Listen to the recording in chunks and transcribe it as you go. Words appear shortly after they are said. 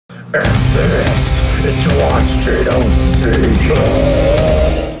And this is to watch JDOC.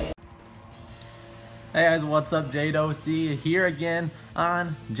 Hey guys, what's up? JDOC here again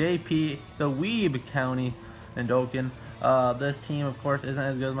on JP, the Weeb County in Dokkan. This team, of course, isn't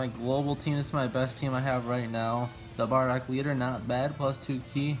as good as my global team. This is my best team I have right now. The Bardock leader, not bad, plus 2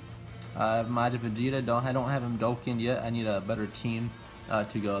 key. I have Majin Vegeta. I don't have him Dokkan yet. I need a better team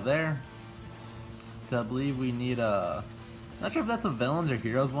to go there. So I believe we need a... Not sure if that's a villains or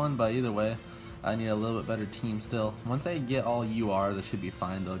heroes one, but either way, I need a little bit better team still. Once I get all URs, I should be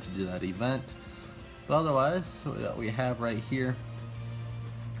fine though to do that event. But otherwise, what we have right here,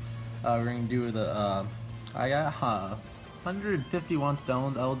 we're going to do the, I got 151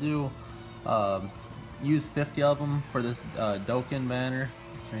 stones. I'll do, use 50 of them for this Dokkan banner.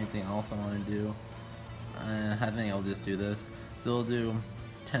 Is there anything else I want to do? I think I'll just do this. So we'll do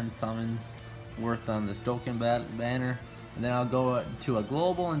 10 summons worth on this Dokkan banner. And then I'll go to a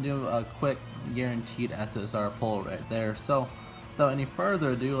global and do a quick guaranteed SSR pull right there. So without any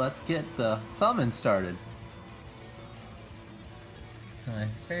further ado, let's get the summon started. My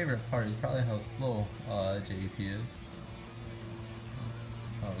favorite part is probably how slow JP is.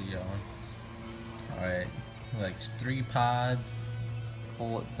 How we going? Alright, like 3 pods,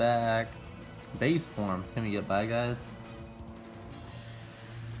 pull it back. Base form, can we get by, guys?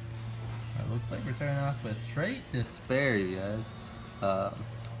 Looks like we're starting off with straight despair, you guys.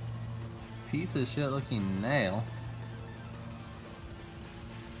 Piece of shit looking nail.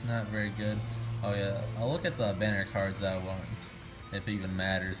 Not very good. Oh yeah, I'll look at the banner cards that I want, if it even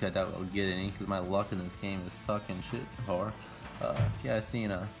matters. I doubt we'll get any, because my luck in this game is fucking shit hard. You guys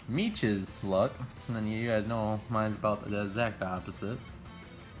seen Meech's luck, and then you guys know mine's about the exact opposite.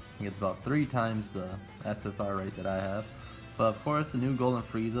 He gets about 3 times the SSR rate that I have. But of course, the new Golden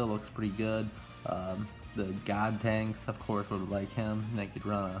Frieza looks pretty good. The God Tanks, of course, would like him. They could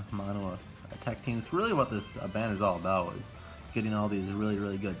run a mono tech team. It's really what this banner is all about, is getting all these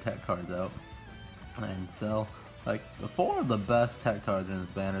really good tech cards out. And so, like, 4 of the best tech cards in this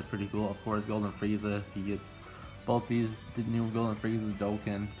banner is pretty cool. Of course, Golden Frieza, he gets both these new Golden Friezas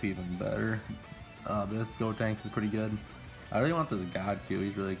Dokkan to even better. This Go Tanks is pretty good. I really want this God Q,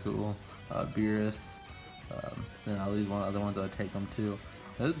 he's really cool. Beerus. Then I'll leave one other ones I would take them too.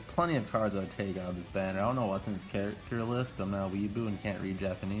 There's plenty of cards I would take out of this banner. I don't know what's in his character list. I'm not a weeboo and can't read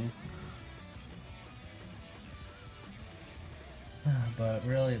Japanese. But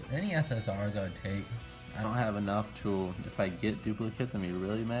really, any SSRs I would take. I don't have enough to, if I get duplicates, I'm gonna be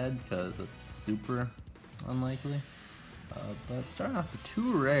really mad because it's super unlikely. But starting off with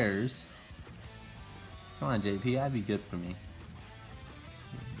 2 rares. Come on, JP, that'd be good for me.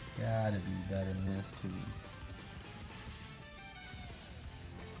 Gotta be better than this too.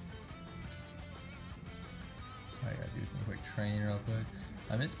 I gotta do some quick training real quick.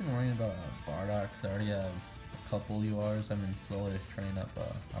 I've just been worrying about Bardock because I already have a couple URs. I've been slowly training up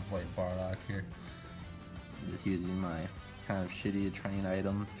a white Bardock here. I'm just using my kind of shitty train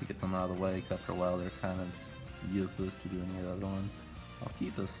items to get them out of the way, because after a while they're kind of useless to do any of the other ones. I'll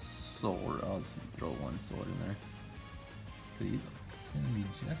keep the sword. I'll just throw 1 sword in there. Please. Gonna be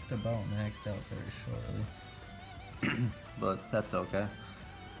just about maxed out very shortly. But that's okay.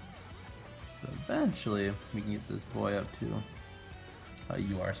 So eventually we can get this boy up to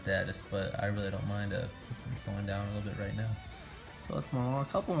UR status, but I really don't mind slowing down a little bit right now. So let's move on, a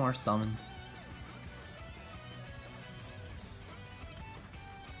couple more summons.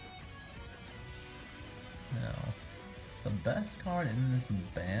 Now, the best card in this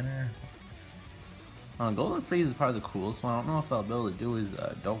banner, Golden Frieza is probably the coolest one. I don't know if I'll be able to do his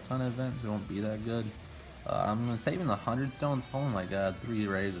Dokkan event. It won't be that good. I'm saving the 100 stones. Oh my god, 3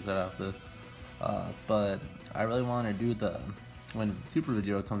 rays to set off this. But I really want to do the, when Super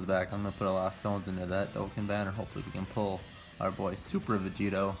Vegito comes back, I'm going to put a lot of stones into that Dokkan banner. Hopefully we can pull our boy Super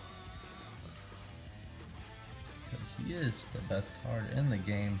Vegito, because he is the best card in the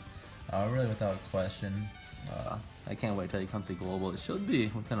game, really without question. I can't wait till he comes to global. It should be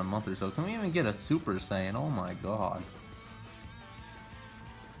within a month or so. Can we even get a Super Saiyan? Oh my god.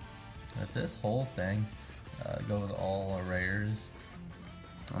 If this whole thing goes all rares,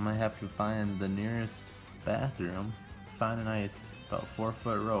 I might have to find the nearest bathroom, find a nice about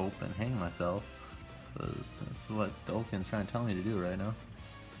 4-foot rope and hang myself. Because that's what Dokkan's trying to tell me to do right now.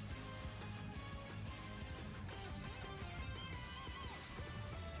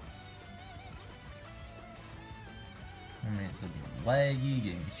 I mean, it's laggy,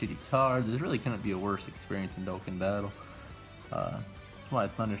 getting shitty cards. This really couldn't be a worse experience in Dokkan Battle. That's why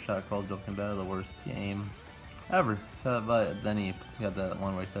Thundershot calls Dokkan Battle the worst game ever. So, but then he got that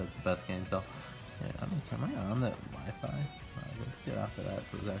one where he said it's the best game. So, yeah, I mean, am I on the Wi-Fi? I let's get off of that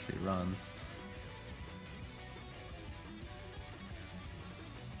so it actually runs.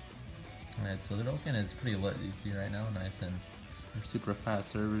 Alright, so the Dokkan is pretty lit, you see right now, nice and super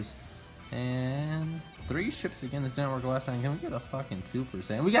fast servers. And 3 ships again, this didn't work last time. Can we get a fucking Super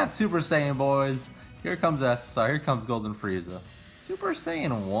Saiyan? We got Super Saiyan, boys! Here comes SSR, here comes Golden Frieza. Super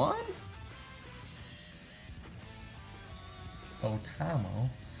Saiyan 1? Otamo.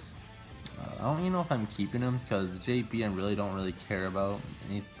 I don't even know if I'm keeping him because JP I really don't really care about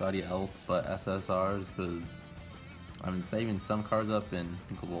anybody else but SSRs because I've been saving some cards up in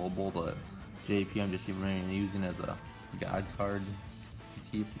Global, but JP I'm just even using as a god card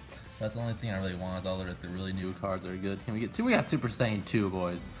to keep. That's the only thing I really want. All the really new cards are good. Can we get 2? We got Super Saiyan 2,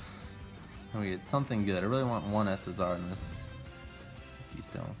 boys. Can we get something good? I really want 1 SSR in this. Please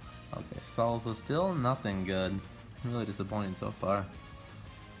don't. Okay, Salsa still nothing good. Really disappointing so far.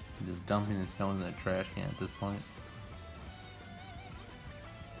 Just dumping the stones in a trash can at this point.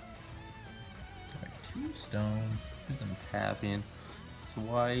 Alright, 2 stones. Do some tapping.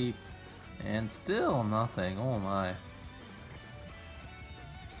 Swipe. And still nothing. Oh my.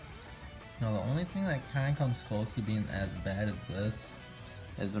 Now the only thing that kind of comes close to being as bad as this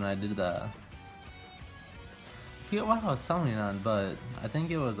is when I did the... I forget what I was summoning on, but I think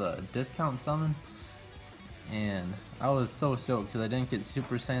it was a discount summon. And I was so stoked because I didn't get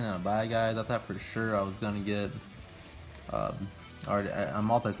Super Saiyan on a buy, guys. I thought for sure I was going to get... a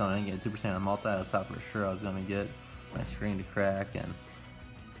multi-summon, I didn't get Super Saiyan on multi. I thought for sure I was going to get my screen to crack and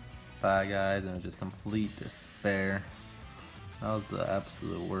buy, guys. And it was just complete despair. That was the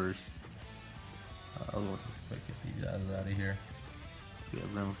absolute worst. I'll just quick get these guys out of here. We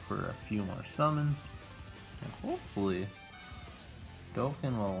have room for a few more summons. And hopefully,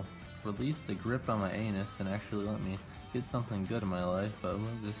 Dokkan will release the grip on my anus and actually let me get something good in my life. But we'll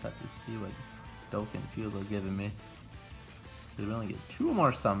just have to see what Dokkan feels like giving me. We only get 2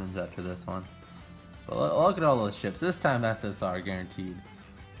 more summons after this one. But look at all those ships. This time SSR guaranteed.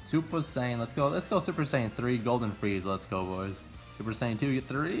 Super Saiyan, let's go Super Saiyan 3, Golden Frieza, let's go, boys. Super Saiyan 2, get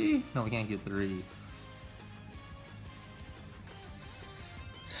 3? No, we can't get 3.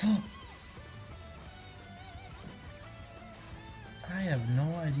 I have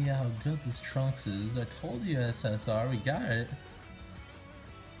no idea how good this Trunks is. I told you SSR, we got it.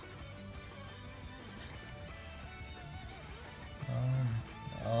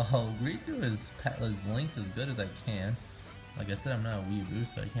 I'll read through his links as good as I can. Like I said, I'm not a weeboo,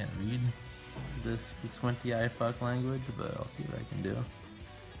 so I can't read this squinty eye fuck language, but I'll see what I can do.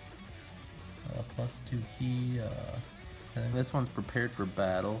 +2 key. I think this one's prepared for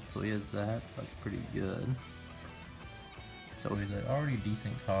battle, so he has that. So that's pretty good. So he's an already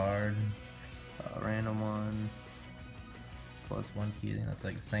decent card. Random one. +1 key. I think that's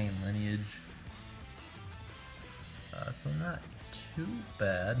like same lineage. So not too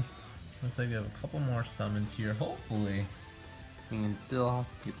bad. Looks like we have a couple more summons here. Hopefully, we can still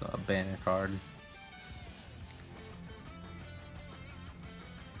get a banner card.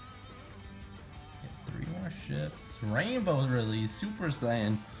 Get 3 more ships. Rainbow's released. Super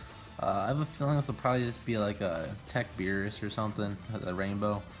Saiyan. I have a feeling this will probably just be like a Tech Beerus or something. The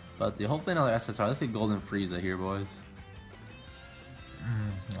Rainbow. But hopefully another SSR. Let's get Golden Frieza here, boys.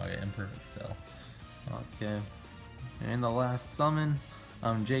 Okay, Imperfect Cell. Okay. And the last summon,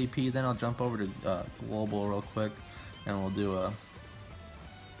 JP. Then I'll jump over to Global real quick, and we'll do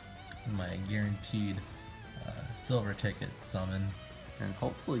my guaranteed silver ticket summon, and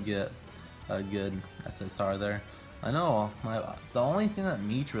hopefully get a good SSR there. I know the only thing that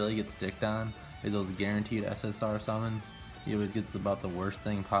Meech really gets dicked on is those guaranteed SSR summons. He always gets about the worst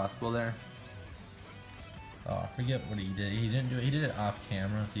thing possible there. Oh, I forget what he did. He didn't do it. He did it off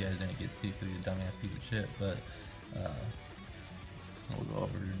camera, so you guys didn't get to see because he's a dumbass piece of shit. But we'll go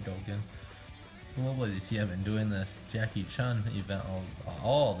over to Dokkan. Well, as you see, I've been doing this Jackie Chun event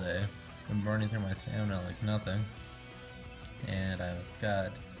all day. I'm burning through my stamina like nothing. And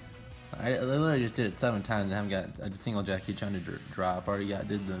I literally just did it 7 times and haven't got a single Jackie Chun to drop. Already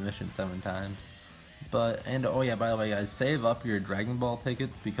did the mission 7 times. And oh yeah, by the way, guys, save up your Dragon Ball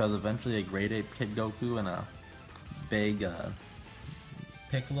tickets because eventually a Grade 8 Kid Goku and a big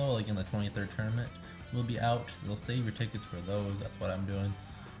Piccolo, like in the 23rd tournament, will be out. So save your tickets for those. That's what I'm doing.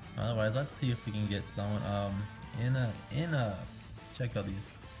 Otherwise, let's see if we can get someone let's check out these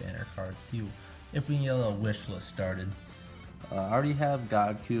banner cards. See if we can get a little wish list started. I already have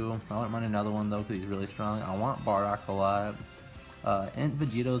Godku. I wouldn't mind another one though because he's really strong. I want Bardock a lot. And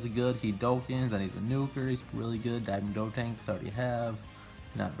Vegeto's good. He Dokkan, then he's a nuker. He's really good. Diving Dotanks already have.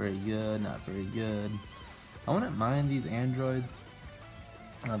 Not very good. Not very good. I wouldn't mind these androids.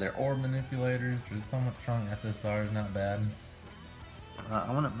 They're orb manipulators. There's somewhat strong SSRs. Not bad.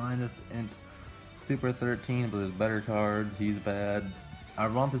 I wouldn't mind this Int Super 13, but there's better cards. He's bad. I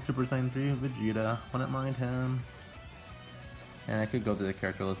want the Super Saiyan 3 Vegeta. Wouldn't mind him. And I could go through the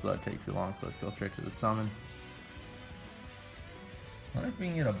character list, but that'd take too long, so let's go straight to the summon. I wonder if we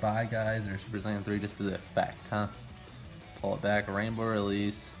can get a Bye Guys or Super Saiyan 3 just for the effect, huh? Pull it back, Rainbow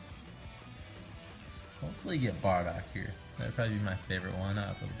Release. Hopefully get Bardock here. That'd probably be my favorite one out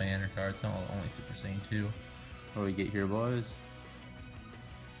of the banner cards. So only Super Saiyan 2. What do we get here, boys?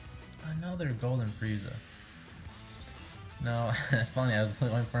 Another Golden Frieza. No, funny, I was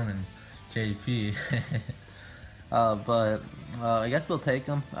going for him in JP. But I guess we'll take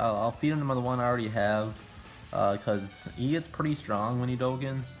him. I'll feed him to the one I already have. Because he gets pretty strong when he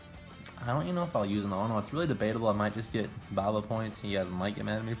Dokkens. I don't even know if I'll use him. I don't know. It's really debatable. I might just get Baba points. He might get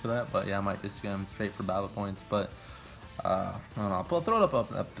mad at me for that, but yeah, I might just get him straight for Baba points. But I don't know. I'll throw it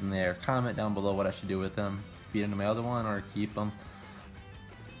up in there. Comment down below what I should do with him. Feed him to my other one or keep him.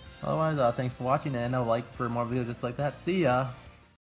 Otherwise, thanks for watching and a like for more videos just like that. See ya!